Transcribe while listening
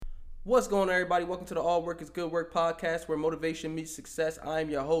What's going on, everybody? Welcome to the All Work is Good Work podcast, where motivation meets success. I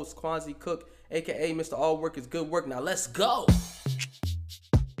am your host, Kwanzi Cook, aka Mr. All Work is Good Work. Now let's go.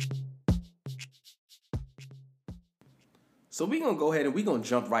 So we're going to go ahead and we're going to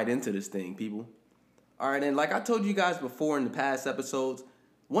jump right into this thing, people. All right, and like I told you guys before in the past episodes,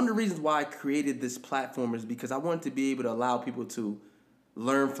 one of the reasons why I created this platform is because I wanted to be able to allow people to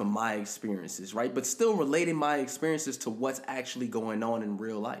learn from my experiences, right? But still relating my experiences to what's actually going on in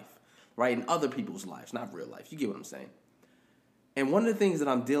real life. Right, in other people's lives, not real life. You get what I'm saying? And one of the things that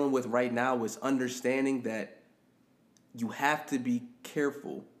I'm dealing with right now is understanding that you have to be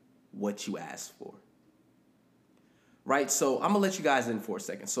careful what you ask for. Right, so I'm going to let you guys in for a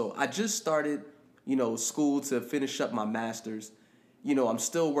second. So I just started, school to finish up my master's. I'm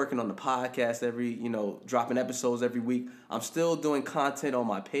still working on the podcast dropping episodes every week. I'm still doing content on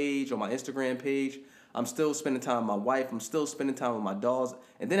my page, on my Instagram page. I'm still spending time with my wife. I'm still spending time with my dogs.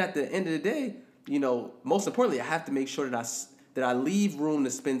 And then at the end of the day, most importantly, I have to make sure that I leave room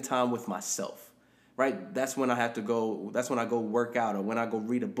to spend time with myself, right? That's when I have to go. That's when I go work out or when I go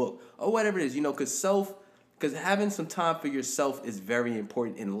read a book or whatever it is, because having some time for yourself is very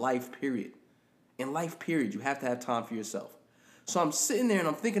important in life, period. In life, period, you have to have time for yourself. So I'm sitting there and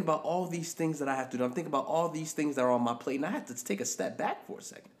I'm thinking about all these things that I have to do. I'm thinking about all these things that are on my plate. And I have to take a step back for a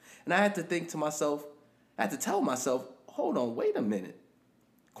second. And I had to think to myself, I had to tell myself, hold on, wait a minute.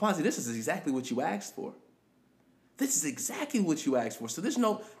 Kwanzi, this is exactly what you asked for. This is exactly what you asked for. So there's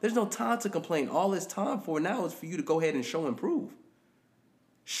no time to complain. All it's time for now is for you to go ahead and show and prove.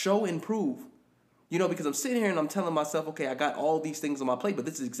 Show and prove. Because I'm sitting here and I'm telling myself, okay, I got all these things on my plate, but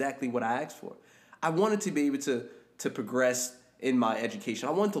this is exactly what I asked for. I wanted to be able to progress in my education.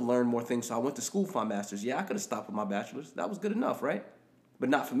 I wanted to learn more things, so I went to school for my master's. Yeah, I could have stopped with my bachelor's. That was good enough, right? But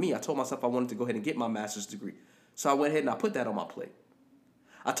not for me. I told myself I wanted to go ahead and get my master's degree. So I went ahead and I put that on my plate.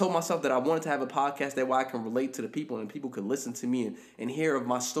 I told myself that I wanted to have a podcast that way I can relate to the people and people could listen to me and hear of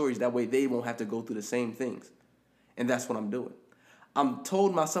my stories. That way they won't have to go through the same things. And that's what I'm doing. I'm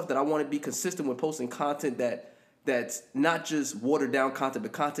told myself that I want to be consistent with posting content that's not just watered down content,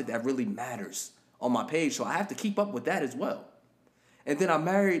 but content that really matters on my page. So I have to keep up with that as well. And then I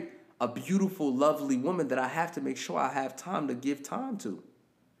married a beautiful, lovely woman that I have to make sure I have time to give time to.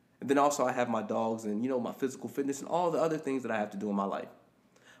 And then also I have my dogs and, my physical fitness and all the other things that I have to do in my life.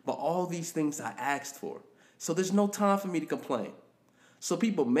 But all these things I asked for. So there's no time for me to complain. So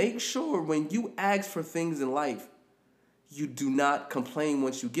people, make sure when you ask for things in life, you do not complain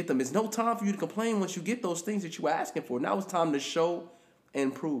once you get them. There's no time for you to complain once you get those things that you're asking for. Now it's time to show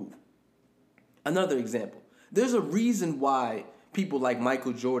and prove. Another example. There's a reason why people like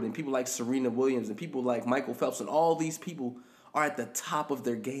Michael Jordan, people like Serena Williams, and people like Michael Phelps, and all these people are at the top of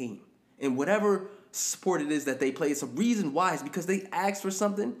their game. In whatever sport it is that they play, it's a reason why. It's because they asked for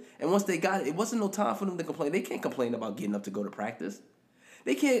something, and once they got it, it wasn't no time for them to complain. They can't complain about getting up to go to practice.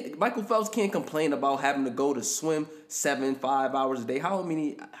 Michael Phelps can't complain about having to go to swim 5 hours a day. How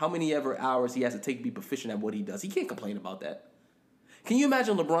many ever hours he has to take to be proficient at what he does. He can't complain about that. Can you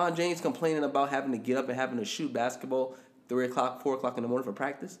imagine LeBron James complaining about having to get up and having to shoot basketball 3 o'clock, 4 o'clock in the morning for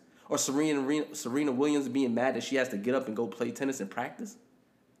practice? Or Serena Williams being mad that she has to get up and go play tennis and practice?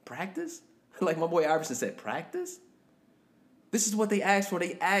 Practice? Like my boy Iverson said, practice? This is what they asked for.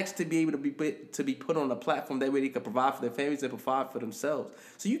 They asked to be able to be put on a platform that way they could provide for their families and provide for themselves.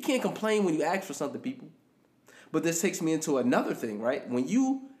 So you can't complain when you ask for something, people. But this takes me into another thing, right? When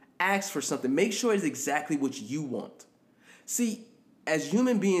you ask for something, make sure it's exactly what you want. See, as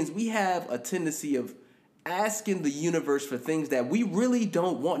human beings, we have a tendency of asking the universe for things that we really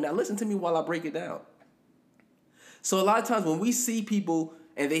don't want. Now, listen to me while I break it down. So a lot of times when we see people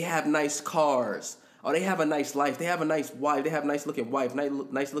and they have nice cars, or they have a nice life, they have a nice wife, they have a nice looking wife,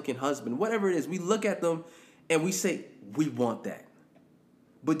 nice looking husband, whatever it is, we look at them and we say, we want that.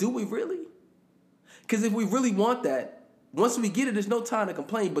 But do we really? Because if we really want that, once we get it, there's no time to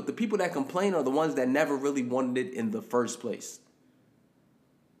complain. But the people that complain are the ones that never really wanted it in the first place.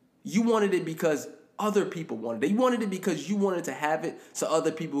 You wanted it because other people wanted it. You wanted it because you wanted to have it so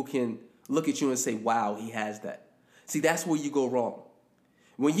other people can look at you and say, wow, he has that. See, that's where you go wrong.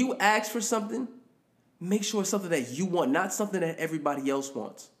 When you ask for something, make sure it's something that you want, not something that everybody else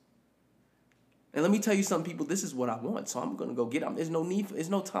wants. And let me tell you something, people, this is what I want, so I'm going to go get it. There's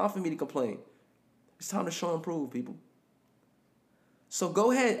no time for me to complain. It's time to show and prove, people. So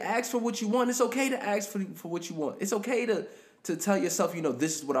go ahead, ask for what you want. It's okay to ask for what you want. It's okay to tell yourself,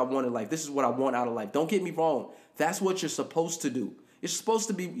 this is what I want in life. This is what I want out of life. Don't get me wrong. That's what you're supposed to do. You're supposed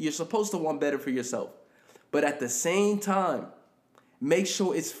to want better for yourself. But at the same time, make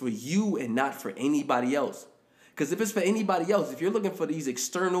sure it's for you and not for anybody else. Because if it's for anybody else, if you're looking for these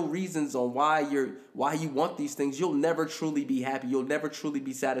external reasons on why you want these things, you'll never truly be happy. You'll never truly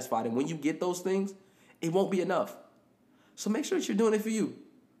be satisfied. And when you get those things, it won't be enough. So make sure that you're doing it for you.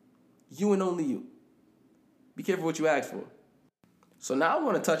 You and only you. Be careful what you ask for. So now I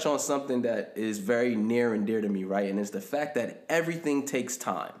want to touch on something that is very near and dear to me, right? And it's the fact that everything takes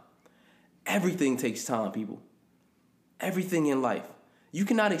time. Everything takes time, people. Everything in life. You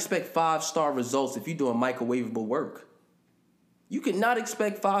cannot expect 5-star results if you're doing microwavable work. You cannot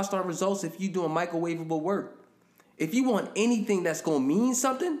expect 5-star results if you're doing microwavable work. If you want anything that's going to mean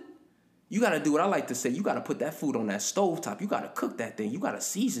something, you got to do what I like to say. You got to put that food on that stovetop. You got to cook that thing. You got to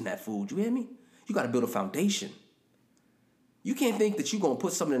season that food. You hear me? You got to build a foundation. You can't think that you're going to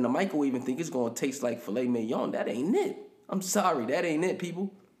put something in the microwave and think it's going to taste like filet mignon. That ain't it. I'm sorry. That ain't it,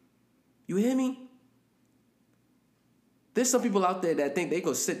 people. You hear me? There's some people out there that think they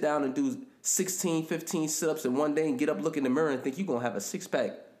go sit down and do 16, 15 sit-ups in one day and get up, look in the mirror and think you're going to have a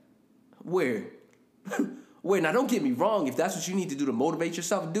six-pack. Where? Where? Now, don't get me wrong. If that's what you need to do to motivate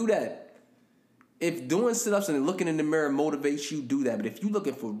yourself, do that. If doing sit-ups and looking in the mirror motivates you, do that. But if you're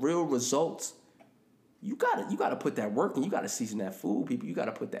looking for real results, you gotta put that work in. You got to season that food, people. You got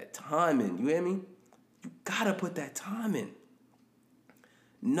to put that time in. You hear me? You got to put that time in.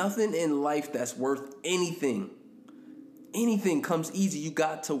 Nothing in life that's worth anything comes easy. You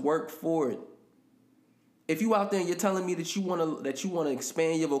got to work for it. If you out there and you're telling me that you want to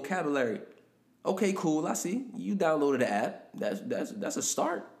expand your vocabulary, okay, cool. I see you downloaded the app. That's a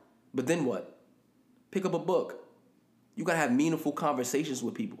start. But then what? Pick up a book. You gotta have meaningful conversations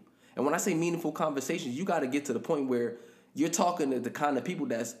with people. And when I say meaningful conversations, you gotta get to the point where you're talking to the kind of people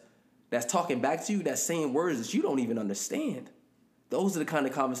that's talking back to you, that's saying words that you don't even understand. Those are the kind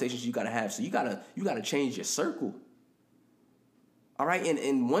of conversations you gotta have. So you gotta change your circle. All right,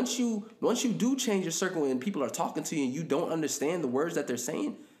 and once you do change your circle and people are talking to you and you don't understand the words that they're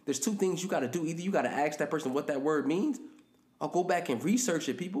saying, there's two things you got to do. Either you got to ask that person what that word means, or go back and research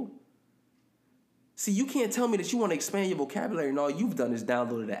it, people. See, you can't tell me that you want to expand your vocabulary and all you've done is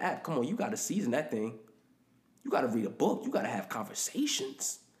downloaded the app. Come on, you got to season that thing. You got to read a book. You got to have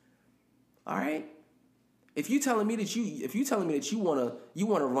conversations. All right. If you telling me that you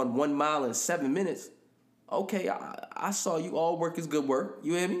wanna run 1 mile in 7 minutes. Okay, I saw you. All work is good work.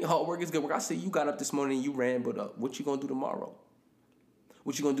 You hear me? All work is good work. I see you got up this morning and you ran, but what you gonna do tomorrow?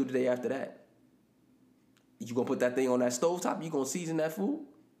 What you gonna do the day after that? You gonna put that thing on that stovetop? You gonna season that food?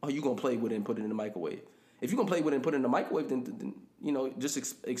 Or you gonna play with it and put it in the microwave? If you gonna play with it and put it in the microwave, then just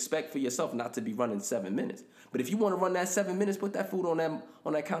expect for yourself not to be running 7 minutes. But if you want to run that 7 minutes, put that food on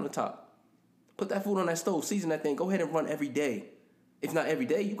that countertop. Put that food on that stove. Season that thing. Go ahead and run every day. If not every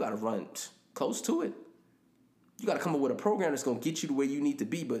day, you gotta run close to it. You got to come up with a program that's going to get you to where you need to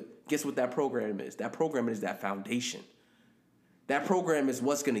be. But guess what that program is? That program is that foundation. That program is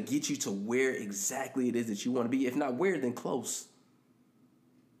what's going to get you to where exactly it is that you want to be. If not where, then close.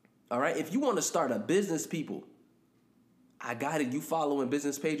 All right? If you want to start a business, people, I got it. You following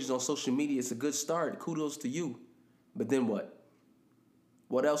business pages on social media, it's a good start. Kudos to you. But then what?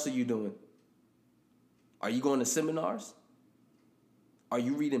 What else are you doing? Are you going to seminars? Are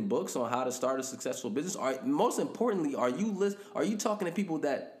you reading books on how to start a successful business? Most importantly, are you talking to people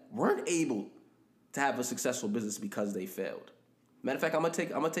that weren't able to have a successful business because they failed? Matter of fact, I'm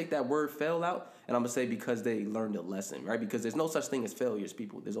gonna take that word "fail" out, and I'm gonna say because they learned a lesson, right? Because there's no such thing as failures,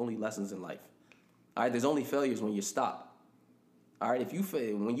 people. There's only lessons in life. All right, there's only failures when you stop. All right, if you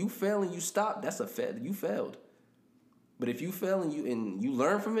fail, when you fail and you stop, that's a fail. You failed. But if you fail and you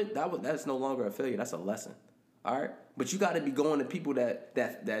learn from it, that's no longer a failure. That's a lesson. All right, but you got to be going to people that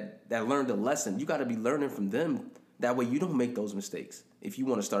learned a lesson. You got to be learning from them. That way, you don't make those mistakes if you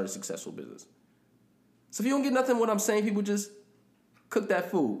want to start a successful business. So if you don't get nothing what I'm saying, people, just cook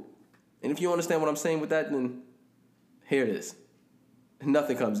that food. And if you understand what I'm saying with that, then here it is.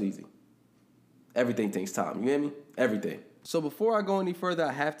 Nothing comes easy. Everything takes time. You hear me? Everything. So before I go any further,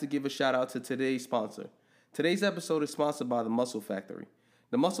 I have to give a shout out to today's sponsor. Today's episode is sponsored by the Muscle Factory.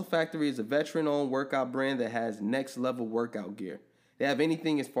 The Muscle Factory is a veteran-owned workout brand that has next-level workout gear. They have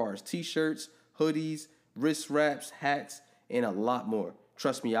anything as far as t-shirts, hoodies, wrist wraps, hats, and a lot more.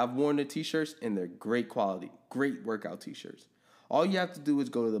 Trust me, I've worn the t-shirts, and they're great quality, great workout t-shirts. All you have to do is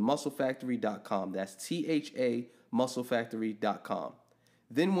go to themusclefactory.com. That's THA musclefactory.com.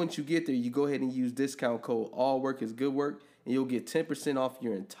 Then once you get there, you go ahead and use discount code ALLWORKISGOODWORK, and you'll get 10% off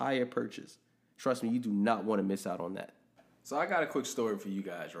your entire purchase. Trust me, you do not want to miss out on that. So I got a quick story for you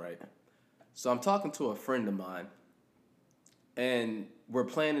guys, right? So I'm talking to a friend of mine, and we're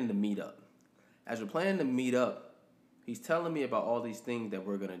planning to meet up. As we're planning to meet up, He's telling me about all these things that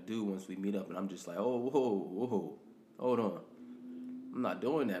we're going to do once we meet up. And I'm just like, oh, whoa, hold on. I'm not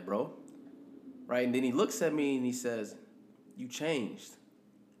doing that, bro. Right? And then he looks at me and he says, you changed.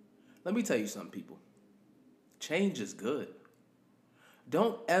 Let me tell you something, people. Change is good.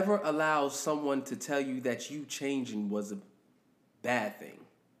 Don't ever allow someone to tell you that you changing was a bad thing.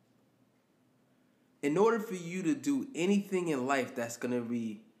 In order for you to do anything in life that's going to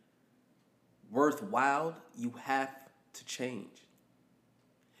be worthwhile, you have to change.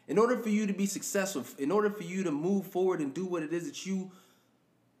 In order for you to be successful, in order for you to move forward and do what it is that you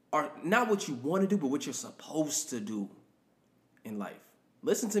are, not what you want to do, but what you're supposed to do in life.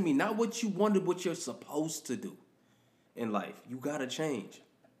 Listen to me, not what you want to do, what you're supposed to do in life. You got to change.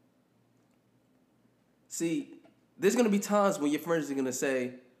 See, there's going to be times when your friends are going to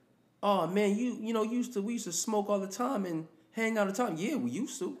say, oh man, we used to smoke all the time and hang out all the time. Yeah, we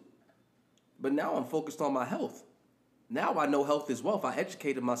used to. But now I'm focused on my health. Now I know health is wealth. I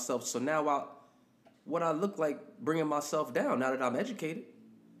educated myself, so now what I look like bringing myself down now that I'm educated.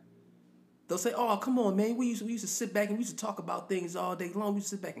 They'll say, oh, come on, man. We used to sit back and we used to talk about things all day long. We used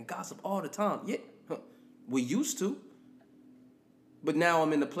to sit back and gossip all the time. Yeah, we used to. But now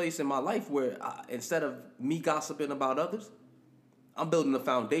I'm in a place in my life where instead of me gossiping about others, I'm building a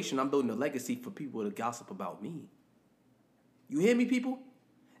foundation. I'm building a legacy for people to gossip about me. You hear me, people?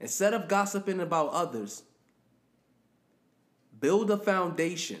 Instead of gossiping about others, build a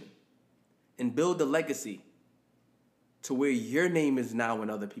foundation and build a legacy to where your name is now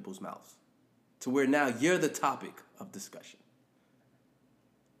in other people's mouths. To where now you're the topic of discussion.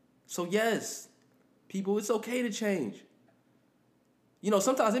 So yes, people, it's okay to change.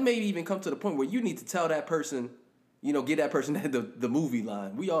 Sometimes it may even come to the point where you need to tell that person, get that person the movie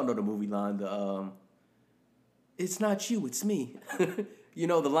line. We all know the movie line, it's not you, it's me.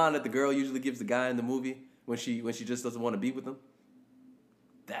 The line that the girl usually gives the guy in the movie when she just doesn't want to be with him.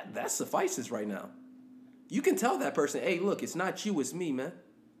 That suffices right now. You can tell that person, hey, look, it's not you, it's me, man.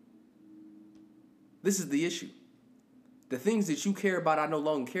 This is the issue. The things that you care about, I no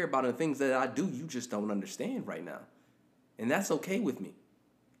longer care about, and the things that I do, you just don't understand right now. And that's okay with me.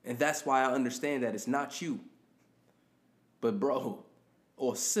 And that's why I understand that it's not you. But bro,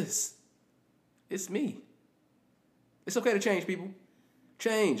 or sis, it's me. It's okay to change, people.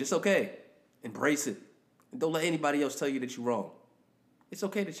 Change, it's okay. Embrace it. And don't let anybody else tell you that you're wrong. It's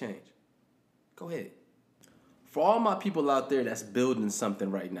okay to change. Go ahead. For all my people out there that's building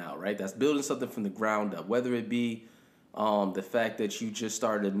something right now, right? That's building something from the ground up, whether it be the fact that you just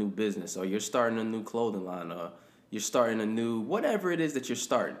started a new business, or you're starting a new clothing line, or you're starting a new, whatever it is that you're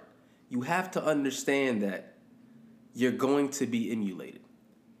starting. You have to understand that you're going to be emulated.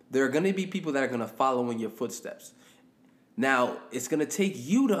 There are going to be people that are going to follow in your footsteps. Now, it's going to take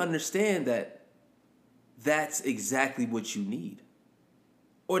you to understand that that's exactly what you need.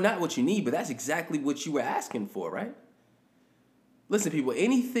 Or not what you need, but that's exactly what you were asking for, right? Listen, people,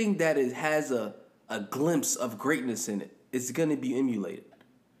 anything that has a glimpse of greatness in it is going to be emulated.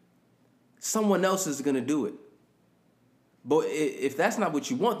 Someone else is going to do it. But if that's not what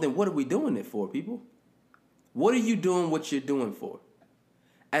you want, then what are we doing it for, people? What are you doing what you're doing for?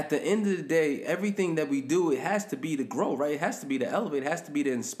 At the end of the day, everything that we do, it has to be to grow, right? It has to be to elevate. It has to be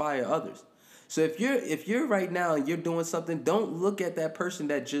to inspire others. So if you're right now and you're doing something, don't look at that person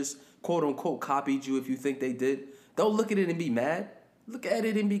that just quote unquote copied you if you think they did. Don't look at it and be mad. Look at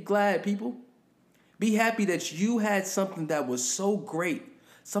it and be glad, people. Be happy that you had something that was so great,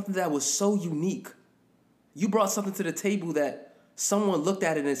 something that was so unique. You brought something to the table that someone looked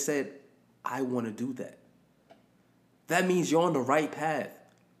at it and said, I want to do that. That means you're on the right path.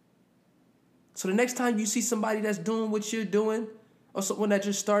 So the next time you see somebody that's doing what you're doing, or someone that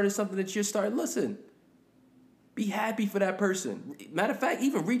just started something that you're starting, listen, be happy for that person. Matter of fact,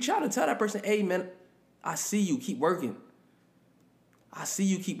 even reach out and tell that person, hey, man, I see you. Keep working. I see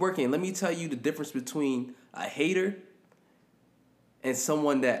you. Keep working. Let me tell you the difference between a hater and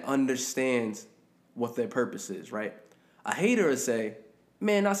someone that understands what their purpose is, right? A hater will say,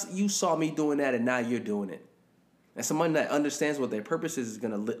 man, you saw me doing that and now you're doing it. And someone that understands what their purpose is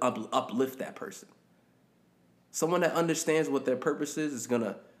going to uplift that person. Someone that understands what their purpose is going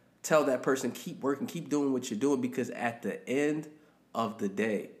to tell that person, keep working, keep doing what you're doing, because at the end of the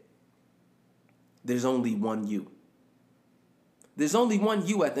day, there's only one you. There's only one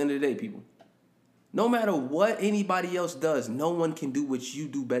you at the end of the day, people. No matter what anybody else does, no one can do what you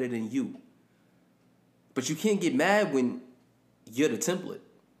do better than you. But you can't get mad when you're the template.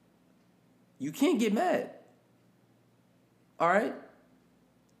 You can't get mad. All right?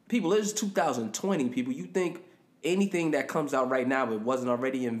 People, it's 2020, people. You think anything that comes out right now, it wasn't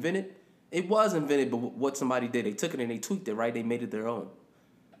already invented? It was invented, but what somebody did, they took it and they tweaked it, right? They made it their own.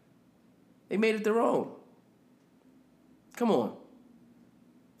 They made it their own. Come on.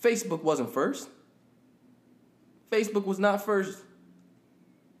 Facebook wasn't first. Facebook was not first.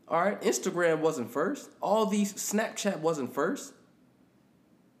 All right? Instagram wasn't first. All these, Snapchat wasn't first.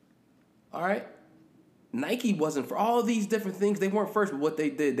 All right? Nike wasn't for all these different things. They weren't first, but what they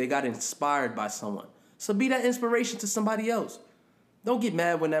did, they got inspired by someone. So be that inspiration to somebody else. Don't get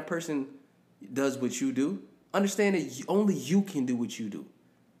mad when that person does what you do. Understand that only you can do what you do.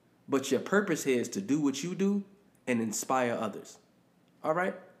 But your purpose here is to do what you do and inspire others. All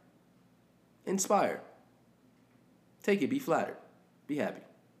right? Inspire. Take it. Be flattered. Be happy.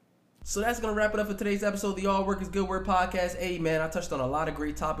 So that's going to wrap it up for today's episode of the All Work is Good Work podcast. Hey, man, I touched on a lot of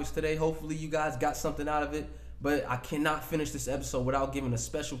great topics today. Hopefully you guys got something out of it. But I cannot finish this episode without giving a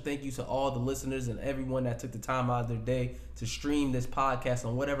special thank you to all the listeners and everyone that took the time out of their day to stream this podcast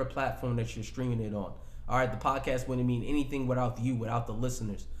on whatever platform that you're streaming it on. All right, the podcast wouldn't mean anything without you, without the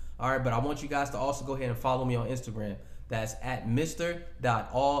listeners. All right, but I want you guys to also go ahead and follow me on Instagram. That's at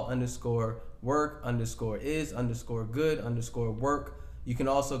Mr.all_work_is_good_work. You can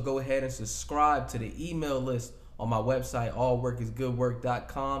also go ahead and subscribe to the email list on my website,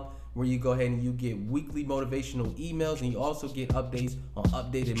 allworkisgoodwork.com, where you go ahead and you get weekly motivational emails and you also get updates on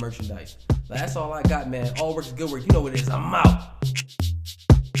updated merchandise. That's all I got, man. All work is good work. You know what it is. I'm out.